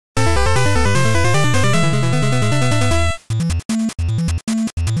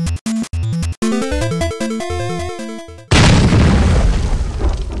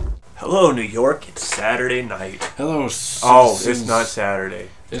Hello, New York. It's Saturday night. Hello. Oh, it's not Saturday.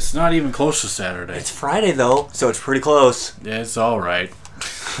 It's not even close to Saturday. It's Friday, though, so it's pretty close. Yeah, it's alright.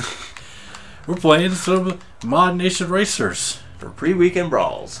 We're playing some ModNation Racers. For pre-weekend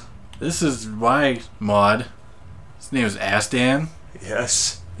Brawls. This is my mod. His name is Asdan.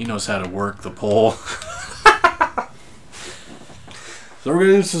 Yes. He knows how to work the pole. So we're going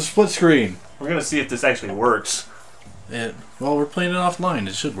to do some split screen. We're going to see if this actually works. Well, we're playing it offline.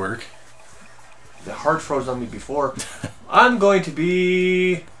 It should work. The heart froze on me before. I'm going to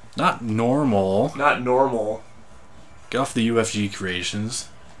be... Not normal. Not normal. Get off the UFG creations.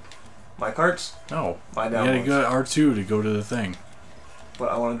 My carts? No. My You gotta go to R2 to go to the thing. But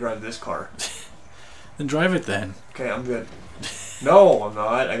I want to drive this car. Then drive it then. Okay, I'm good. No, I'm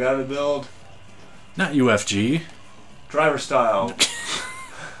not. I gotta build... Not UFG. Driver style.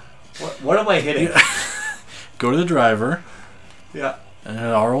 What am I hitting? Go to the driver. Yeah. And hit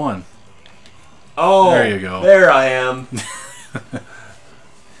R1. Oh, there you go. There I am.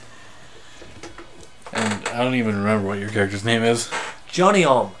 And I don't even remember what your character's name is. Johnny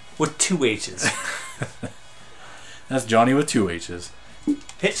with 2 H's. That's Johnny with 2 H's.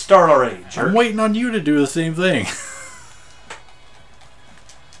 Hit start already, jerk. I'm waiting on you to do the same thing.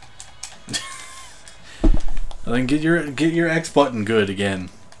 And then get your X button good again.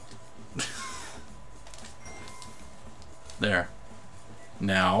 There.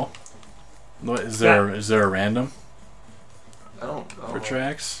 Now, what is there? Is there a random? I don't know. For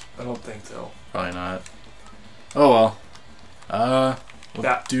tracks? I don't think so. Probably not. Oh well.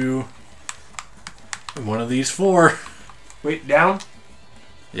 We'll do one of these 4. Wait, down?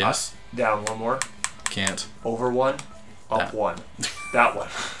 Yes. Down one more. Can't. Over 1. Up That. 1. That one.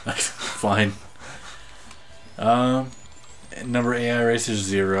 Fine. Number AI Racers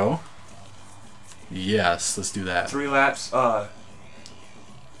 0. Yes, let's do that. 3 laps.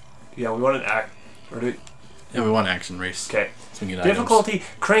 Yeah, we want an act. Yeah, we want action race. Okay. So we get difficulty. items.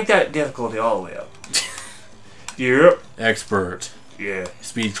 Crank that difficulty all the way up. Yep. Expert. Yeah.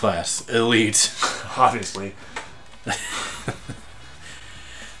 Speed class. Elite. Obviously.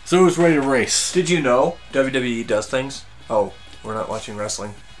 So who's ready to race? Did you know WWE does things? Oh, we're not watching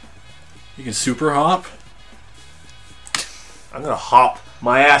wrestling. You can super hop. I'm gonna hop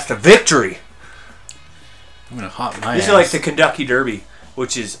my ass to victory. I'm gonna hop my This ass. is like the Kentucky Derby,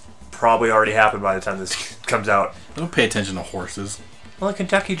 which is probably already happened by the time this comes out. Don't pay attention to horses. Well, the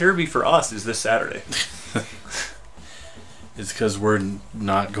Kentucky Derby for us is this Saturday. It's because we're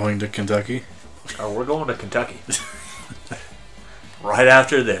not going to Kentucky. Oh, we're going to Kentucky. Right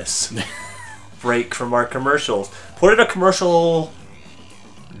after this. Break from our commercials. Put in a commercial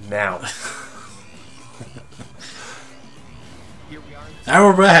now. Now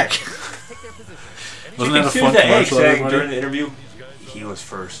we're back. Wasn't that a fun commercial? Saying during the interview, he was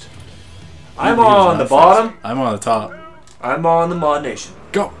first. I'm on the bottom. I'm on the top. I'm on the ModNation.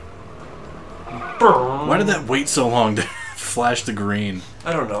 Go. Why did that wait so long to flash the green?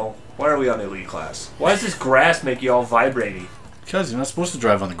 I don't know. Why are we on elite class? Why does this grass make you all vibrating? Because you're not supposed to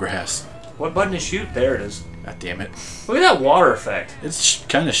drive on the grass. What button is shoot? There it is. God damn it. Look at that water effect. It's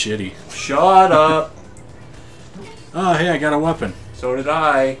kind of shitty. Shut up. Oh, hey, I got a weapon. So did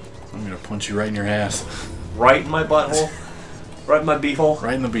I. I'm going to punch you right in your ass. Right in my butthole. Right in my beehole.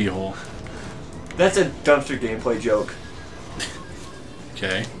 Right in the beehole. That's a dumpster gameplay joke.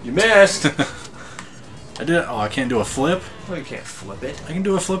 Okay. You missed. I did. Oh, I can't do a flip? Well, you can't flip it. I can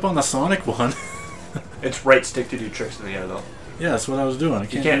do a flip on the Sonic one. It's right stick to do tricks in the air, though. Yeah, that's what I was doing. You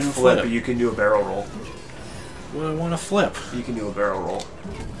can't do no flip, but you can do a barrel roll. Well, I want to flip. You can do a barrel roll.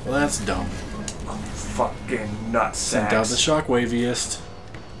 Well, that's dumb. Oh, fucking nuts. Sent out the shockwaviest.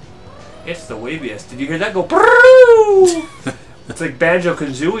 It's the waviest. Did you hear that go? Brrrr! It's like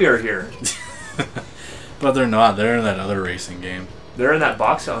Banjo-Kazooie are here. But they're not. They're in that other racing game. They're in that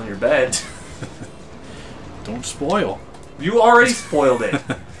box on your bed. Don't spoil. You already spoiled it.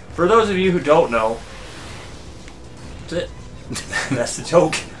 For those of you who don't know, that's it. That's the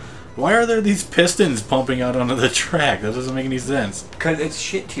joke. Why are there these pistons pumping out onto the track? That doesn't make any sense. Because it's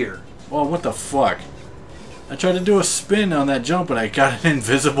shit tier. Well, what the fuck? I tried to do a spin on that jump and I got an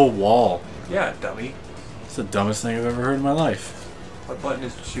invisible wall. Yeah, dummy. It's the dumbest thing I've ever heard in my life. What button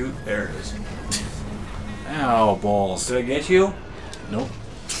is shoot? There it is. Ow, balls. Did I get you? Nope.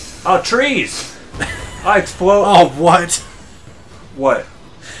 Oh, trees! I explode. Oh, what? What?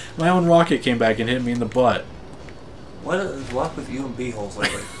 My own rocket came back and hit me in the butt. What is up with you and beeholes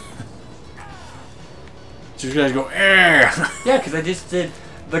lately? So you guys go, air! Yeah, because I just did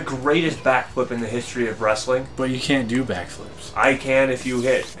the greatest backflip in the history of wrestling. But you can't do backflips. I can if you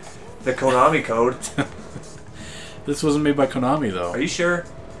hit the Konami code. This wasn't made by Konami, though. Are you sure?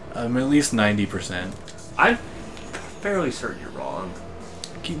 I'm at least 90%. I'm fairly certain you're wrong.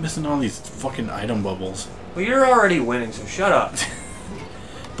 I keep missing all these fucking item bubbles. Well, you're already winning, so shut up.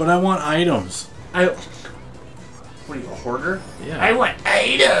 But I want items. What are you, a hoarder? Yeah. I want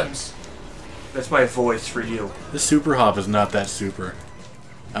items! That's my voice for you. This super hop is not that super.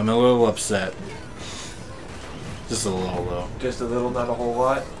 I'm a little upset. Just a little, though. Just a little, not a whole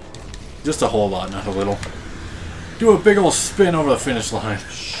lot? Just a whole lot, not a little. Do a big ol' spin over the finish line.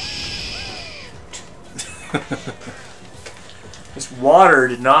 This water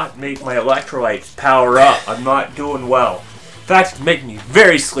did not make my electrolytes power up. I'm not doing well. In fact, it's making me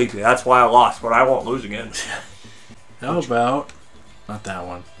very sleepy. That's why I lost, but I won't lose again. How about... Not that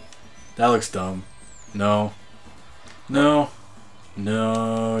one. That looks dumb. No. No.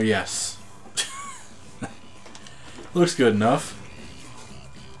 No. Yes. Looks good enough.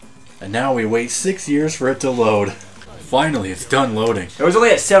 And now we wait 6 years for it to load. Finally, it's done loading. It was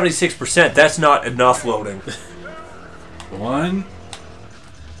only at 76%. That's not enough loading. 1.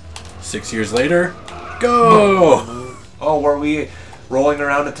 6 years later. Go! Oh, were we rolling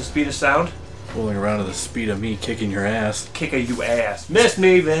around at the speed of sound? Rolling around at the speed of me kicking your ass. Kick a you ass. Miss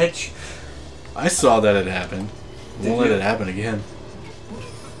me, bitch. I saw that it happened. Won't let you? it happen again.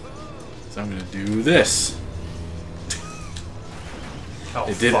 So I'm gonna do this. Oh,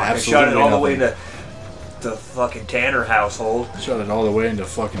 It did fuck. I absolutely shot it all the way nothing. into the fucking Tanner household. Shot it all the way into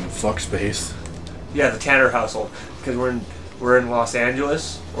fucking fuck space. Yeah, the Tanner household. Because we're in Los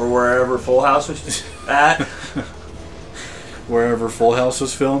Angeles or wherever Full House was at. Wherever Full House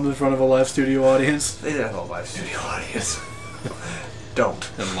was filmed in front of a live studio audience. They didn't have a live studio audience. Don't.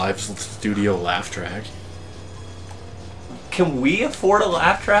 A live studio laugh track. Can we afford a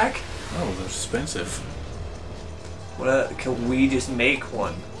laugh track? Oh, they're expensive. Can we just make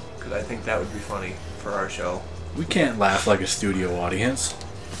one? Because I think that would be funny for our show. We can't laugh like a studio audience.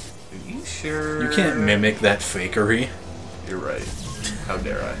 Are you sure? You can't mimic that fakery. You're right. How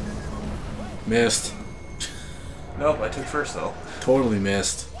dare I? Missed. Nope, I took first though. Totally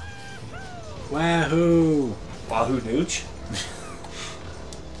missed. Wahoo! Wahoo Nooch?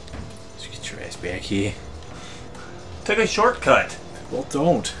 Just get your ass back here. Took a shortcut. Well,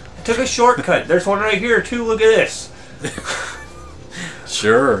 don't. I took a shortcut. There's one right here too. Look at this.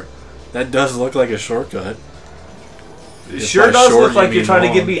 Sure. That does look like a shortcut. It sure does look like you're trying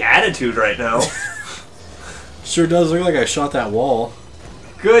to give me attitude right now. Sure does look like I shot that wall.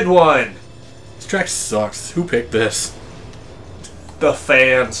 Good one. This track sucks. Who picked this? The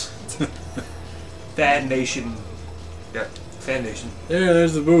fans. Fan Nation. Yeah, Fan Nation.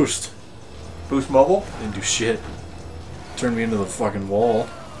 There's the boost. Boost Mobile? Didn't do shit. Turned me into the fucking wall.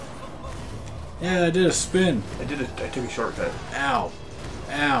 Yeah, I did a spin. I took a shortcut. Ow.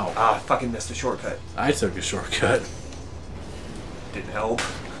 Ow. Ah, I fucking missed a shortcut. I took a shortcut. Didn't help.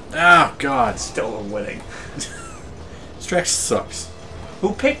 Oh, God. Still a winning. This track sucks.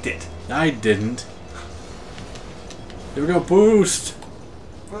 Who picked it? I didn't. Here we go, boost.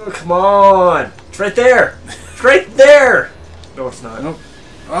 Oh, come on. It's right there. It's right there. No, it's not. Nope.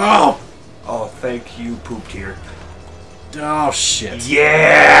 Oh! Oh, thank you, pooped here. Oh, shit.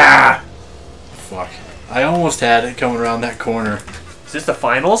 Yeah! Fuck. I almost had it coming around that corner. Is this the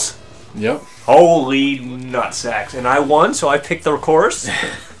finals? Yep. Holy nutsacks. And I won, so I picked the course?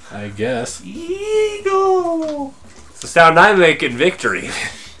 I guess. Eagle! It's the sound I make in victory.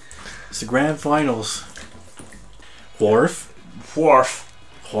 It's the grand finals. Wharf. Wharf.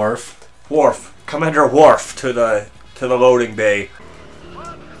 Wharf. Wharf. Commander Wharf to the loading bay.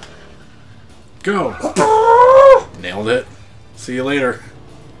 Go. Nailed it. See you later.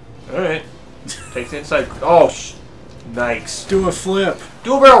 Alright. Take the inside. Oh, nice. Do a flip.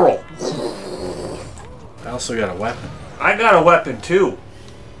 Do a barrel roll. I also got a weapon. I got a weapon too.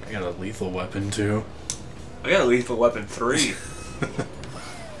 I got a lethal weapon too. I got a lethal weapon 3.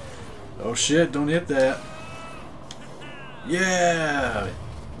 Oh shit, don't hit that. Yeah!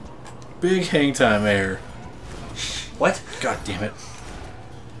 Big hang time air. What? God damn it.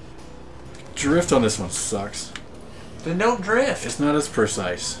 Drift on this one sucks. Then don't drift. It's not as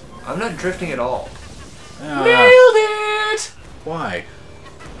precise. I'm not drifting at all. Ah, Nailed it! why?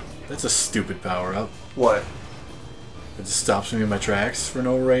 That's a stupid power up. What? It just stops me in my tracks for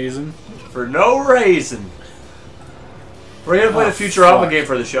no reason. For no reason. We're gonna play Oh, the Futurama fuck. game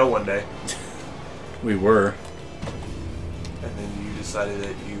for the show one day. We were. And then you decided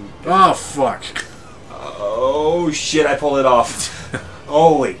that you... Oh fuck. Oh shit, I pulled it off.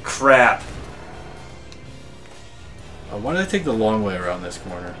 Holy crap. Why did I take the long way around this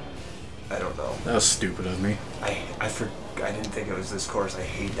corner? I don't know. That was stupid of me. I didn't think it was this course. I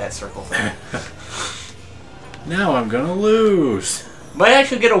hate that circle thing. Now I'm gonna lose. Might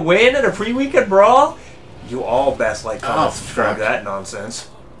actually get a win at a pre-weekend brawl? You all best like, comment, subscribe to that nonsense.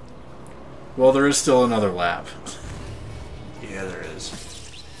 Well, there is still another lap. Yeah, there is.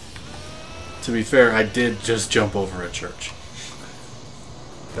 To be fair, I did just jump over a church.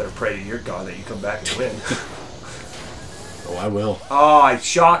 Better pray to your God that you come back and win. Oh, I will. Oh, I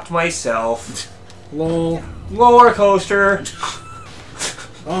shocked myself. Lol. Roller coaster.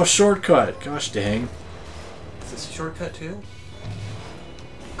 Oh, shortcut. Gosh dang. Is this a shortcut too?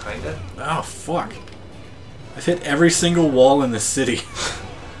 Kinda. Oh, fuck. I've hit every single wall in the city.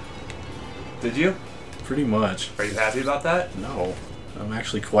 Did you? Pretty much. Are you happy about that? No. I'm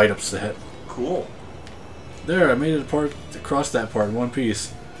actually quite upset. Cool. There, I made it across that part in one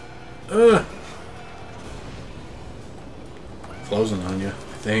piece. Ugh. Closing on you,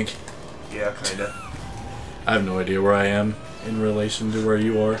 I think. Yeah, kinda. I have no idea where I am in relation to where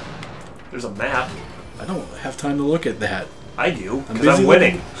you are. There's a map. I don't have time to look at that. I do, because I'm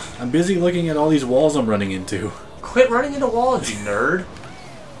winning. I'm busy looking at all these walls I'm running into. Quit running into walls, you nerd.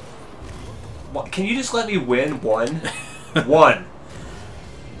 Can you just let me win one? One.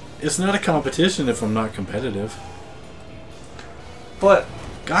 It's not a competition if I'm not competitive. But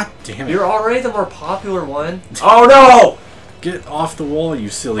God damn it. You're already the more popular one. Oh no! Get off the wall, you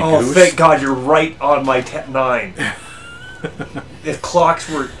silly goose. Oh, thank God you're right on my 9. If clocks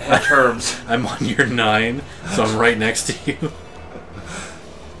had terms. I'm on your 9, so I'm right next to you.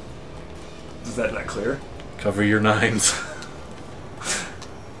 Is that not clear? Cover your 9s.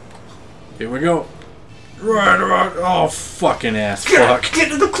 Here we go. Right. Oh, fucking ass. Fuck. Get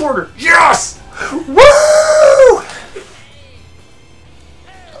to the corner. Yes! Woo!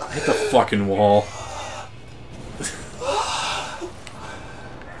 Hit the fucking wall.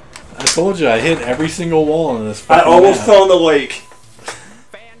 I told you I hit every single wall in this fucking I almost map. fell in the lake.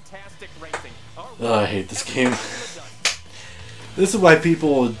 Fantastic racing. Oh, I hate this game. This is why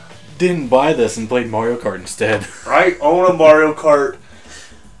people didn't buy this and played Mario Kart instead. I own a Mario Kart.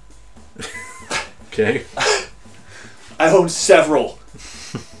 Okay. I own several.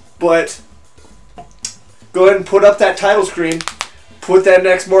 But go ahead and put up that title screen. Put that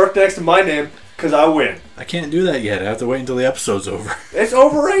mark next to my name, because I win. I can't do that yet. I have to wait until the episode's over. It's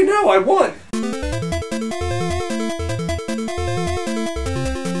over right now. I won.